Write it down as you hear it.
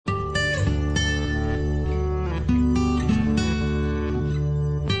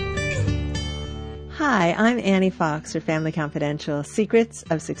Hi, I'm Annie Fox for Family Confidential, Secrets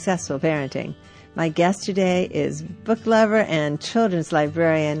of Successful Parenting. My guest today is book lover and children's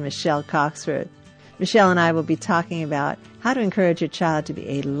librarian Michelle Coxford. Michelle and I will be talking about how to encourage your child to be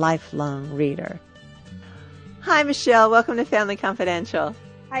a lifelong reader. Hi, Michelle. Welcome to Family Confidential.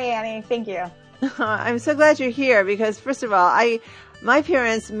 Hi, Annie. Thank you. I'm so glad you're here because, first of all, my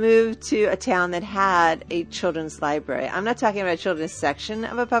parents moved to a town that had a children's library. I'm not talking about a children's section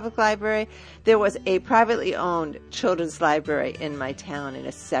of a public library. There was a privately owned children's library in my town in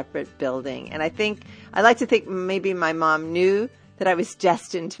a separate building. And I like to think maybe my mom knew that I was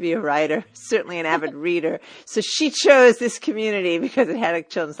destined to be a writer, certainly an avid reader. So she chose this community because it had a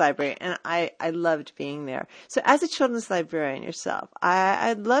children's library, and I loved being there. So as a children's librarian yourself,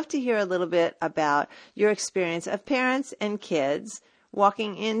 I'd love to hear a little bit about your experience of parents and kids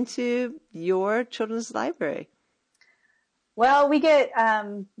walking into your children's library. Well, we get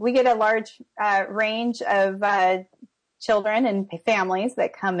a large range of children and families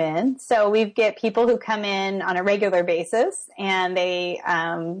that come in. So we get people who come in on a regular basis, and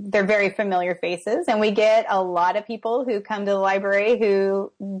they're very familiar faces. And we get a lot of people who come to the library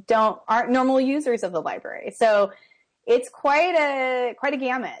who aren't normal users of the library. So it's quite a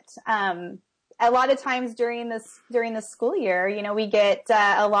gamut. A lot of times during the school year, we get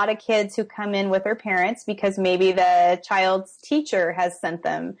a lot of kids who come in with their parents because maybe the child's teacher has sent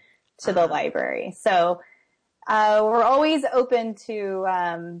them to the library. So we're always open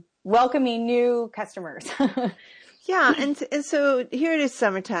to welcoming new customers. Yeah, and so here it is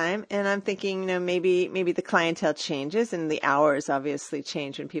summertime, and I'm thinking, maybe the clientele changes, and the hours obviously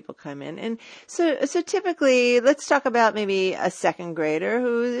change when people come in. And so typically, let's talk about maybe a second grader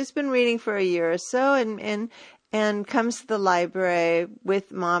who has been reading for a year or so, and comes to the library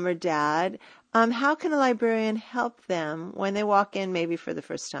with mom or dad. How can a librarian help them when they walk in, maybe for the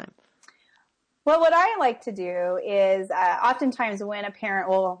first time? Well, what I like to do is oftentimes when a parent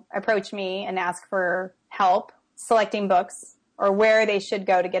will approach me and ask for help selecting books or where they should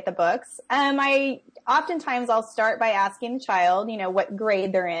go to get the books, oftentimes I'll start by asking the child, what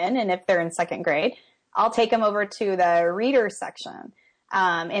grade they're in, and if they're in second grade, I'll take them over to the reader section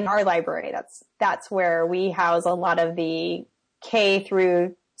in our library. That's where we house a lot of the K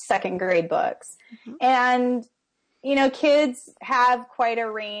through second grade books. Mm-hmm. And kids have quite a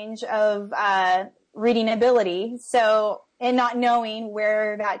range of reading ability. So, and not knowing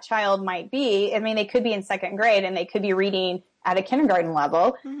where that child might be, they could be in second grade and they could be reading at a kindergarten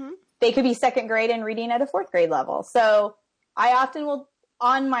level. Mm-hmm. They could be second grade and reading at a fourth grade level. So I often will,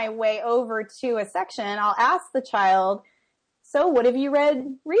 on my way over to a section, I'll ask the child, so what have you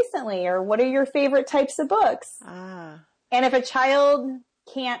read recently? Or what are your favorite types of books? And if a child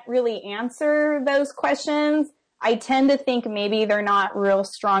can't really answer those questions, I tend to think maybe they're not real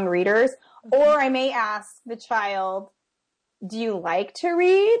strong readers. Or I may ask the child, do you like to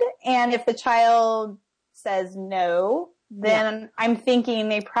read? And if the child says no, then I'm thinking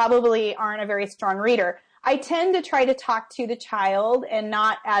they probably aren't a very strong reader. I tend to try to talk to the child and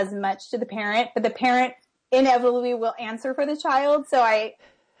not as much to the parent, but the parent inevitably will answer for the child. So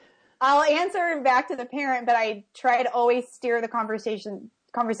I'll answer back to the parent, but I try to always steer the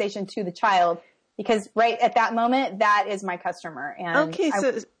conversation to the child. Because right at that moment, that is my customer. And okay,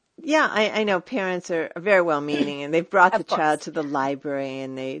 I know parents are very well-meaning, and they've brought the child to the library,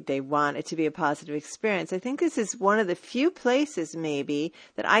 and they want it to be a positive experience. I think this is one of the few places maybe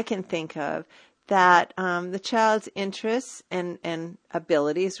that I can think of that the child's interests and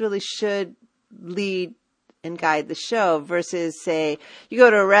abilities really should lead and guide the show versus, say, you go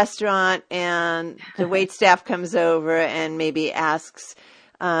to a restaurant and the waitstaff comes over and maybe asks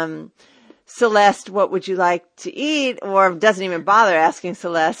Celeste, what would you like to eat? Or doesn't even bother asking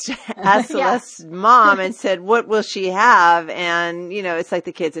Celeste, asked Celeste's mom and said, what will she have? And, it's like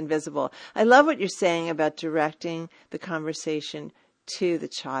the kid's invisible. I love what you're saying about directing the conversation to the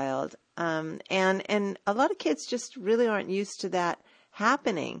child. And a lot of kids just really aren't used to that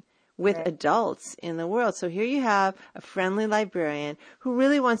happening with adults in the world. So here you have a friendly librarian who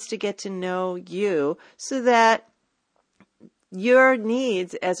really wants to get to know you so that your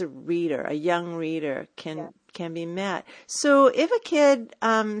needs as a reader, a young reader, can be met. So if a kid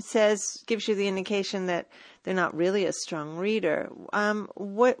gives you the indication that they're not really a strong reader,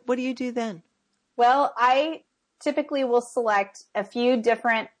 what do you do then? Well, I typically will select a few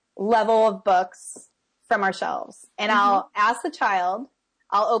different level of books from our shelves, and I'll ask the child.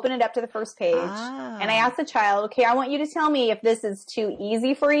 I'll open it up to the first page, and I ask the child, okay, I want you to tell me if this is too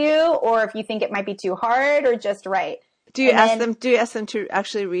easy for you, or if you think it might be too hard, or just right. Do you ask them to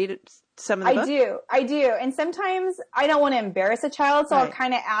actually read some of the book? I do. And sometimes I don't want to embarrass a child, so I'll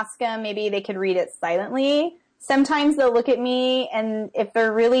kind of ask them, maybe they could read it silently. Sometimes they'll look at me, and if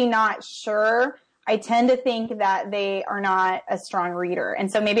they're really not sure, I tend to think that they are not a strong reader.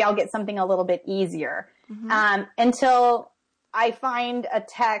 And so maybe I'll get something a little bit easier, until I find a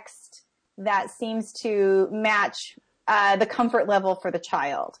text that seems to match the comfort level for the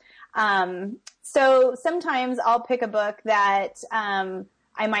child. So sometimes I'll pick a book that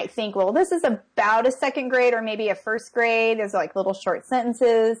I might think, well, this is about a second grade or maybe a first grade. There's like little short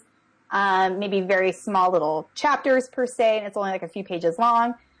sentences, maybe very small little chapters per se, and it's only like a few pages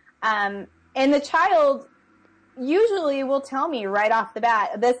long. And the child usually will tell me right off the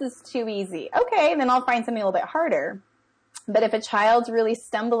bat, this is too easy. Okay, and then I'll find something a little bit harder. But if a child's really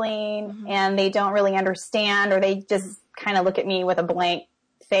stumbling and they don't really understand, or they just kind of look at me with a blank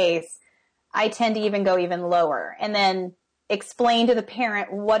face, I tend to even go even lower and then explain to the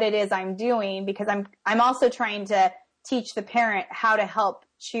parent what it is I'm doing, because I'm also trying to teach the parent how to help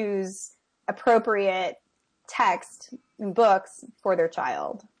choose appropriate text and books for their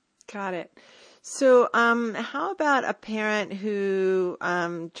child. Got it. So, how about a parent who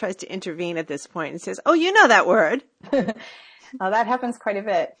tries to intervene at this point and says, "Oh, you know that word." Oh, that happens quite a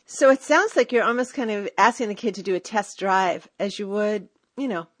bit. So it sounds like you're almost kind of asking the kid to do a test drive, as you would,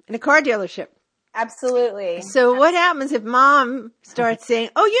 in a car dealership. Absolutely. So what happens if mom starts saying,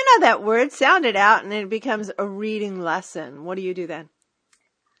 "Oh, you know that word, sound it out," and it becomes a reading lesson? What do you do then?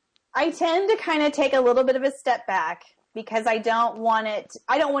 I tend to kind of take a little bit of a step back, because I don't want it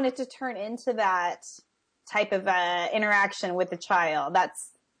to turn into that type of interaction with the child.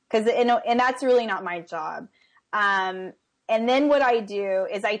 That's and that's really not my job. And then what I do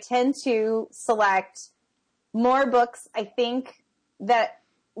is I tend to select more books, I think, that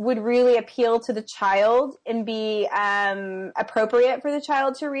would really appeal to the child and be appropriate for the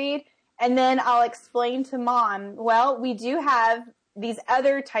child to read. And then I'll explain to mom, well, we do have these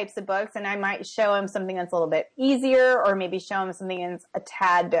other types of books, and I might show him something that's a little bit easier, or maybe show him something that's a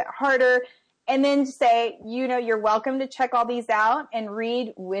tad bit harder, and then say, you're welcome to check all these out and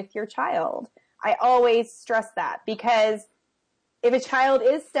read with your child. I always stress that, because if a child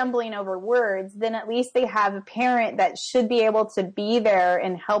is stumbling over words, then at least they have a parent that should be able to be there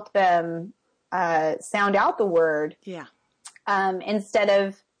and help them sound out the word. Yeah. Instead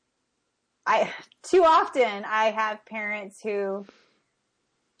of, too often I have parents who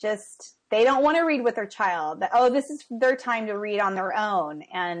they don't want to read with their child. This is their time to read on their own.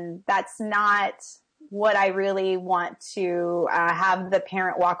 And that's not what I really want to have the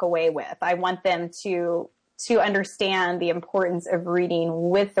parent walk away with. I want them to understand the importance of reading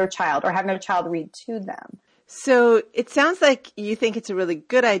with their child, or having their child read to them. So it sounds like you think it's a really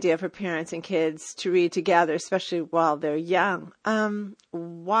good idea for parents and kids to read together, especially while they're young.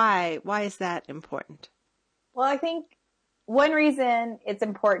 Why is that important? Well, I think one reason it's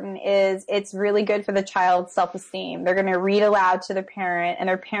important is it's really good for the child's self-esteem. They're going to read aloud to their parent, and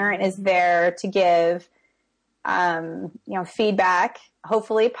their parent is there to give, feedback,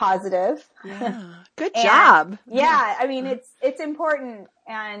 hopefully positive. Yeah. Good job. Yeah. I mean, it's important.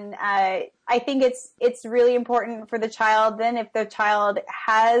 And, I think it's really important for the child. Then if the child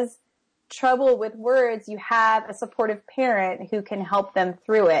has trouble with words, you have a supportive parent who can help them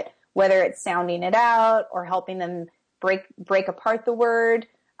through it, whether it's sounding it out or helping them break apart the word,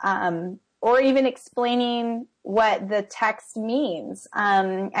 or even explaining what the text means.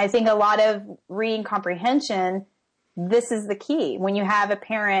 I think a lot of reading comprehension, this is the key. When you have a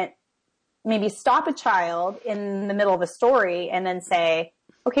parent maybe stop a child in the middle of a story and then say,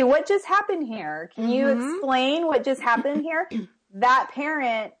 okay, what just happened here? Can you explain what just happened here? That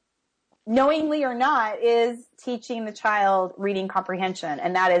parent, knowingly or not, is teaching the child reading comprehension.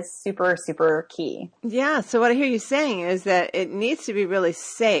 And that is super, super key. Yeah. So what I hear you saying is that it needs to be really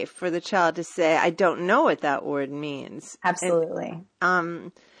safe for the child to say, I don't know what that word means. Absolutely.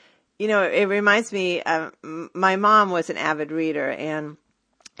 And, it reminds me, my mom was an avid reader, and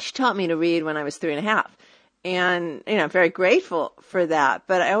she taught me to read when I was 3.5. And, I'm very grateful for that.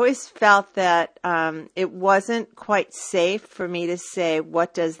 But I always felt that it wasn't quite safe for me to say,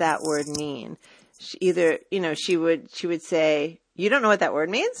 what does that word mean? She would say, you don't know what that word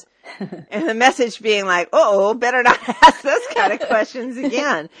means? And the message being like, better not ask those kind of questions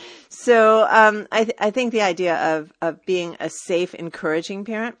again. So I think the idea of being a safe, encouraging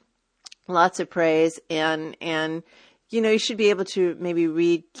parent, lots of praise, and you should be able to maybe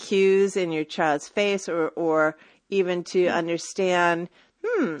read cues in your child's face, or even to understand,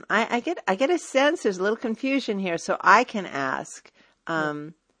 I get a sense there's a little confusion here, so I can ask,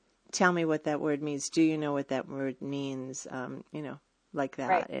 tell me what that word means. Do you know what that word means? Like that,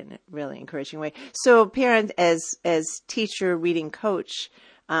 Right. in a really encouraging way. So parent as teacher, reading coach,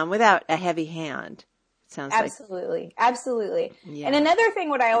 without a heavy hand, it sounds Absolutely. Absolutely. Yeah. And another thing,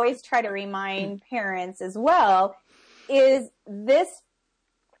 what I always try to remind parents as well is this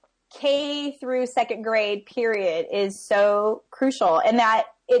K through second grade period is so crucial, and that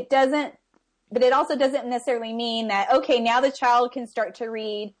but it also doesn't necessarily mean that, okay, now the child can start to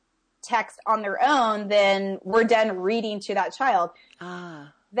read text on their own, then we're done reading to that child.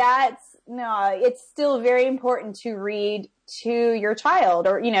 It's still very important to read to your child,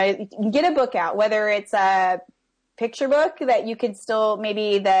 or, get a book out, whether it's a picture book that you could still,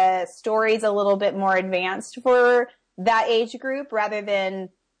 maybe the story's a little bit more advanced for that age group rather than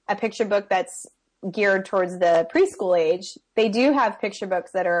a picture book that's geared towards the preschool age. They do have picture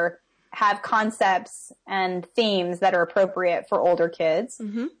books that have concepts and themes that are appropriate for older kids.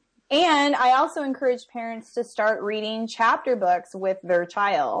 Mm-hmm. And I also encourage parents to start reading chapter books with their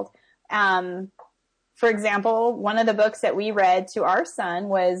child. For example, one of the books that we read to our son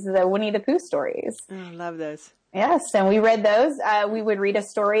was the Winnie the Pooh stories. Oh, I love those. Yes, and we read those. We would read a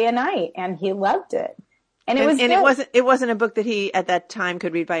story a night, and he loved it. And it wasn't a book that he at that time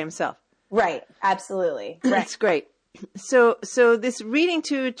could read by himself. Right, absolutely. Right. That's great. So this reading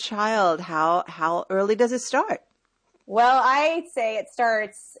to a child, how early does it start? Well, I say it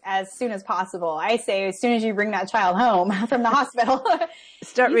starts as soon as possible. I say as soon as you bring that child home from the hospital,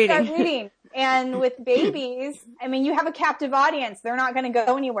 start reading. Start reading. And with babies, you have a captive audience. They're not going to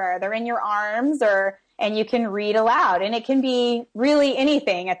go anywhere. They're in your arms, and you can read aloud. And it can be really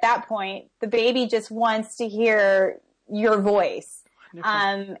anything at that point. The baby just wants to hear your voice.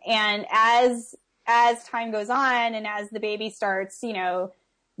 And as time goes on, and as the baby starts,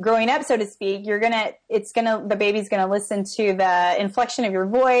 growing up, so to speak, the baby's gonna listen to the inflection of your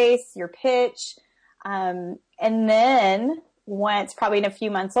voice, your pitch. And then once, probably in a few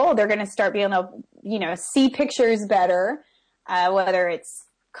months old, they're gonna start being able to, see pictures better, whether it's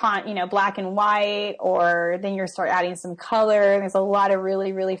black and white, or then you start adding some color. There's a lot of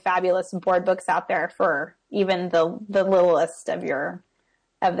really, really fabulous board books out there for even the littlest of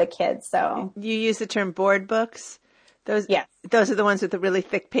the kids. So you use the term board books. Yes. Those are the ones with the really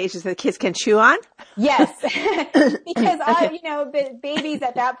thick pages that the kids can chew on? Yes. Because babies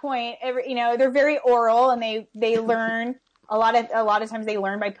at that point, they're very oral, and they learn a lot of times they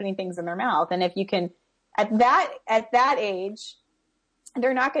learn by putting things in their mouth. And if you can, at that age,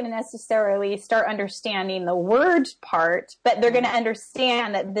 they're not going to necessarily start understanding the word part, but they're going to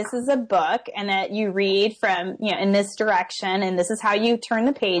understand that this is a book, and that you read from, in this direction, and this is how you turn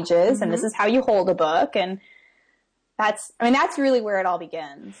the pages, mm-hmm. and this is how you hold a book. And that's really where it all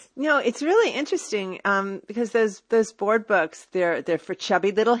begins. It's really interesting, because those board books, they're for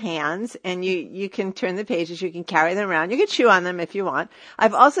chubby little hands, and you can turn the pages, you can carry them around, you can chew on them if you want.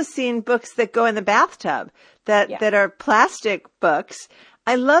 I've also seen books that go in the bathtub that are plastic books.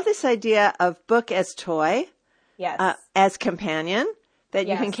 I love this idea of book as toy, yes, as companion that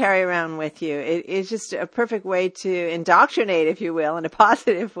you can carry around with you. It's just a perfect way to indoctrinate, if you will, in a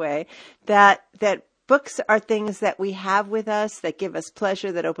positive way, that books are things that we have with us, that give us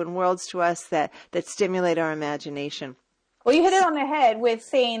pleasure, that open worlds to us, that stimulate our imagination. Well, you hit it on the head with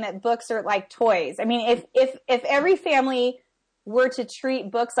saying that books are like toys. If every family were to treat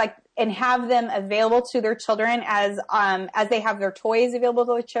books like, and have them available to their children as they have their toys available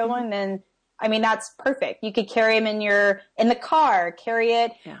to their children, then that's perfect. You could carry them in the car, carry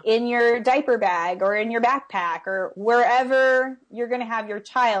it in your diaper bag, or in your backpack, or wherever you're going to have your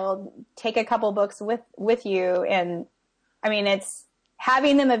child. Take a couple books with you. And it's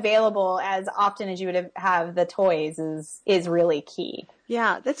having them available as often as you would have the toys is really key.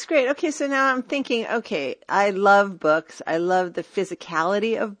 Yeah, that's great. Okay, so now I'm thinking, I love books. I love the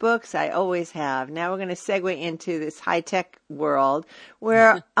physicality of books. I always have. Now we're going to segue into this high-tech world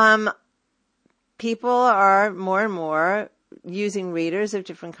where people are more and more using readers of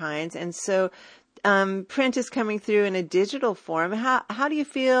different kinds. And so print is coming through in a digital form. How do you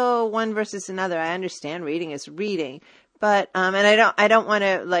feel one versus another? I understand reading is reading, but and I don't want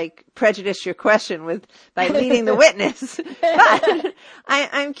to prejudice your question by leading the witness. But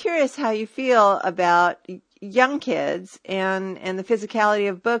I'm curious how you feel about young kids and the physicality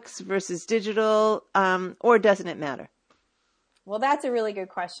of books versus digital, or doesn't it matter? Well, that's a really good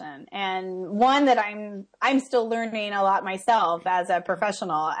question, and one that I'm still learning a lot myself as a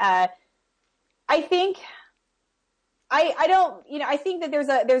professional. I think I think that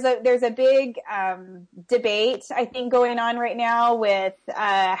there's a big debate, I think, going on right now with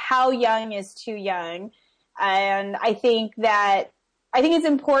how young is too young, and I think that I think it's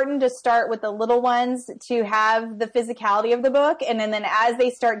important to start with the little ones to have the physicality of the book. And then as they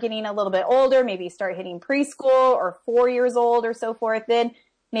start getting a little bit older, maybe start hitting preschool or 4 years old or so forth, then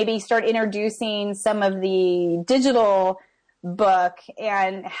maybe start introducing some of the digital book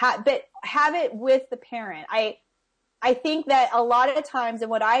and have it with the parent. I think that a lot of times, and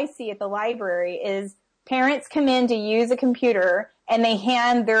what I see at the library is parents come in to use a computer and they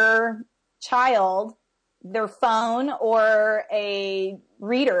hand their child their phone or a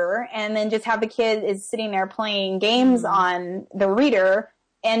reader, and then just have the kid is sitting there playing games on the reader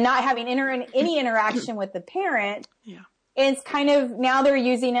and not having any interaction with the parent. Yeah. It's kind of, now they're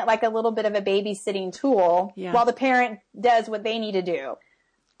using it like a little bit of a babysitting tool while the parent does what they need to do.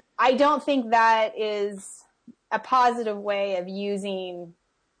 I don't think that is a positive way of using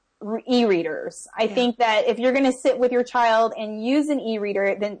e-readers. I think that if you're going to sit with your child and use an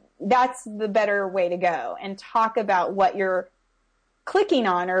e-reader, then that's the better way to go, and talk about what you're clicking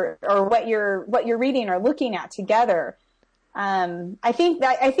on or what you're reading or looking at together. I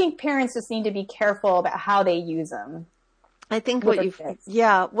think parents just need to be careful about how they use them. I think what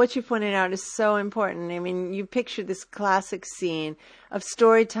you pointed out is so important. I mean, you picture this classic scene of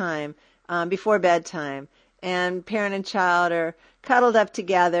story time before bedtime, and parent and child are cuddled up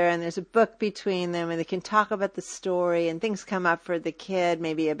together, and there's a book between them, and they can talk about the story, and things come up for the kid,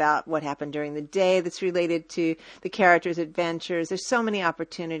 maybe about what happened during the day that's related to the characters' adventures. There's so many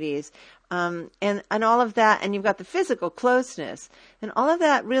opportunities. And all of that, and you've got the physical closeness, and all of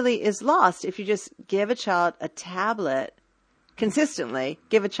that really is lost if you just give a child a tablet consistently,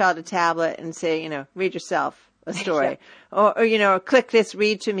 give a child a tablet and say, read yourself a story, or click this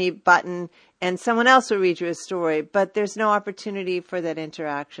read to me button and someone else will read you a story, but there's no opportunity for that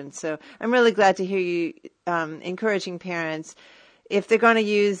interaction. So I'm really glad to hear you encouraging parents, if they're going to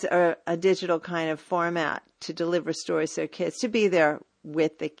use a digital kind of format to deliver stories to their kids, to be there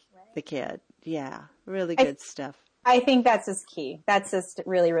with the kid. Yeah, really good stuff. I think that's just key. That's just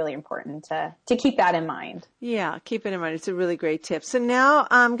really, really important to keep that in mind. Yeah, keep it in mind. It's a really great tip. So now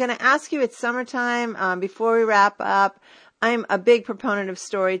I'm going to ask you, it's summertime. Before we wrap up, I'm a big proponent of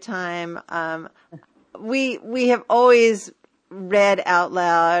story time. We have always read out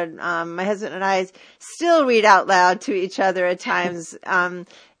loud. My husband and I still read out loud to each other at times. And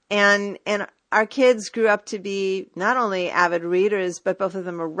our kids grew up to be not only avid readers, but both of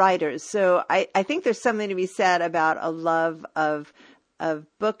them are writers. So I think there's something to be said about a love of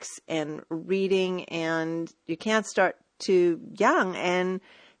books and reading, and you can't start too young, and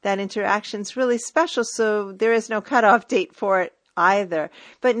that interaction's really special. So there is no cutoff date for it either.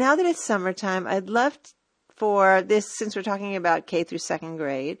 But now that it's summertime, I'd love for this, since we're talking about K through second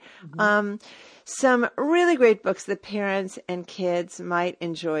grade, some really great books that parents and kids might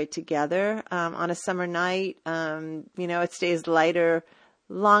enjoy together on a summer night. It stays lighter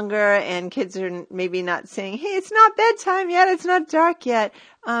longer, and kids are maybe not saying, hey, it's not bedtime yet, it's not dark yet.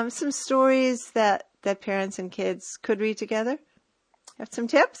 Some stories that parents and kids could read together. Have some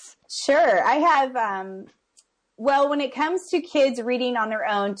tips? Sure. I have, when it comes to kids reading on their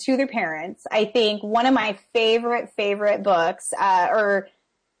own to their parents, I think one of my favorite books, or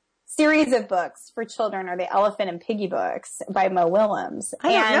series of books for children, are the Elephant and Piggy books by Mo Willems.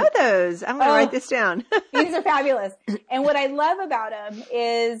 I don't know those. I'm going to write this down. These are fabulous. And what I love about them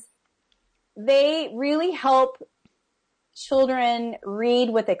is they really help children read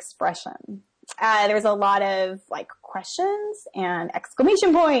with expression. There's a lot of questions and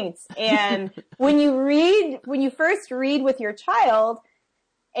exclamation points. And when you first read with your child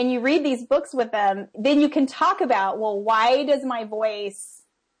and you read these books with them, then you can talk about, well, why do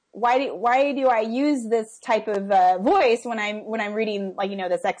I use this type of voice when I'm reading,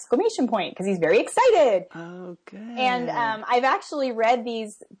 this exclamation point? Because he's very excited. Oh, good. And I've actually read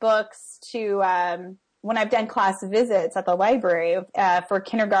these books to when I've done class visits at the library for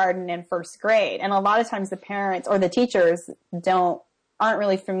kindergarten and first grade. And a lot of times the parents or the teachers aren't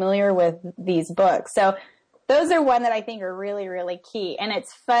really familiar with these books. So those are one that I think are really, really key. And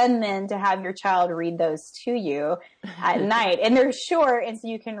it's fun then to have your child read those to you at night. And they're short, and so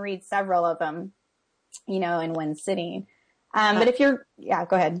you can read several of them, in one sitting. But if go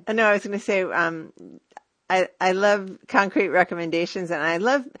ahead. No, I was going to say, I love concrete recommendations, and I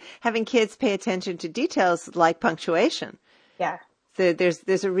love having kids pay attention to details like punctuation. Yeah. So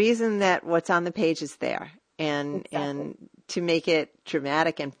there's a reason that what's on the page is there, and to make it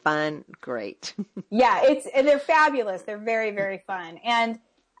dramatic and fun, great. Yeah, they're fabulous. They're very, very fun. And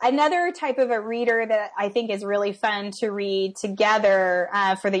another type of a reader that I think is really fun to read together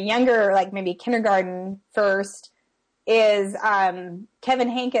for the younger, maybe kindergarten first, is Kevin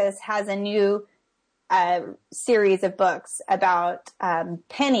Henkes has a new series of books about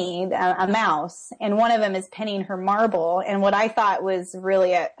Penny, a mouse, and one of them is penning her marble. And what I thought was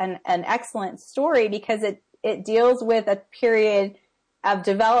really an excellent story, because it deals with a period of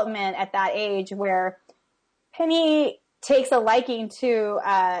development at that age where Penny takes a liking to,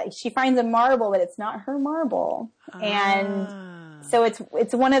 she finds a marble, but it's not her marble. And so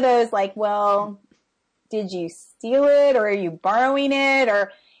it's one of those like, well, did you steal it, or are you borrowing it?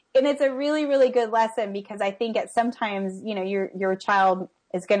 And it's a really, really good lesson, because I think sometimes, your child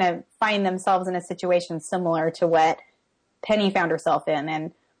is going to find themselves in a situation similar to what Penny found herself in.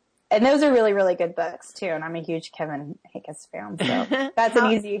 And those are really, really good books too. And I'm a huge Kevin Hickes fan. So that's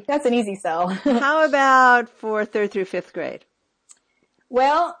an easy sell. How about for 3rd through 5th grade?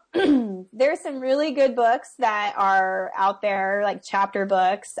 Well, there's some really good books that are out there, like chapter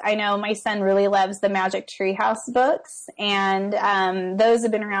books. I know my son really loves the Magic Tree House books, and those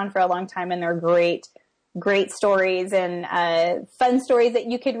have been around for a long time, and they're great stories and fun stories that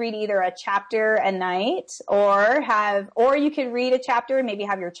you could read either a chapter a night, or you could read a chapter and maybe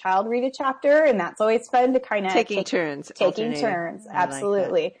have your child read a chapter, and that's always fun to kind of taking turns.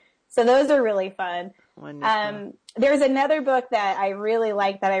 Absolutely. Like so those are really fun. Wonderful. There's another book that I really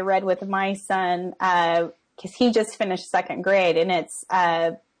like that I read with my son, cause he just finished 2nd grade, and it's,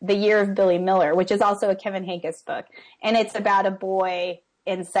 The Year of Billy Miller, which is also a Kevin Hickes book. And it's about a boy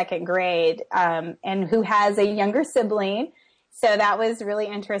in 2nd grade, and who has a younger sibling. So that was really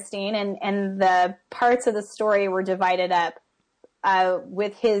interesting. And the parts of the story were divided up,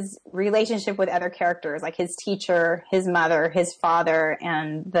 with his relationship with other characters, like his teacher, his mother, his father,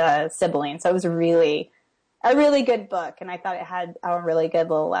 and the sibling. So it was a really good book, and I thought it had really good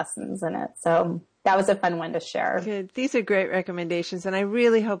little lessons in it. So that was a fun one to share. Good. These are great recommendations, and I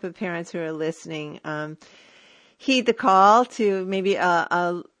really hope that parents who are listening heed the call to maybe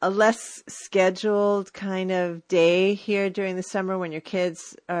a less scheduled kind of day here during the summer, when your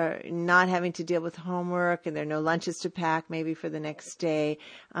kids are not having to deal with homework and there are no lunches to pack maybe for the next day.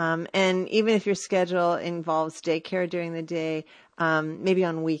 And even if your schedule involves daycare during the day, maybe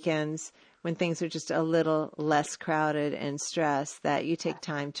on weekends, when things are just a little less crowded and stressed, that you take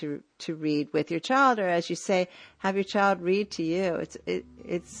time to read with your child, or as you say, have your child read to you.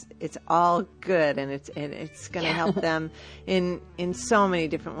 It's all good, and it's going to help them in so many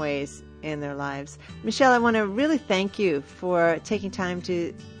different ways in their lives. Michelle, I want to really thank you for taking time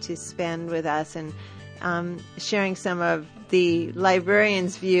to spend with us and sharing some of the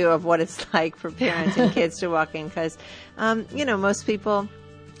librarian's view of what it's like for parents and kids to walk in, because most people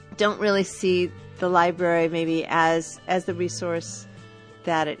don't really see the library maybe as the resource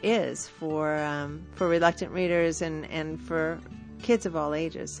that it is for reluctant readers and for kids of all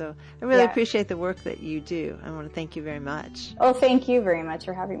ages. So I really appreciate the work that you do. I want to thank you very much. Oh, thank you very much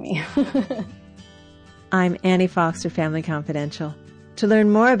for having me. I'm Annie Fox for Family Confidential. To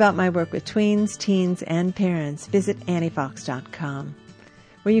learn more about my work with tweens, teens, and parents, visit anniefox.com,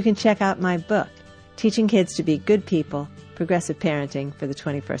 where you can check out my book, Teaching Kids to Be Good People, Progressive Parenting for the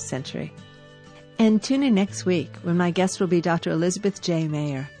 21st Century. And tune in next week when my guest will be Dr. Elizabeth J.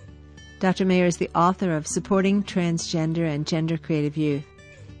 Mayer. Dr. Mayer is the author of Supporting Transgender and Gender Creative Youth.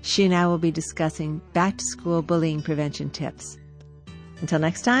 She and I will be discussing back-to-school bullying prevention tips. Until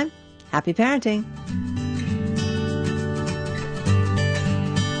next time, happy parenting.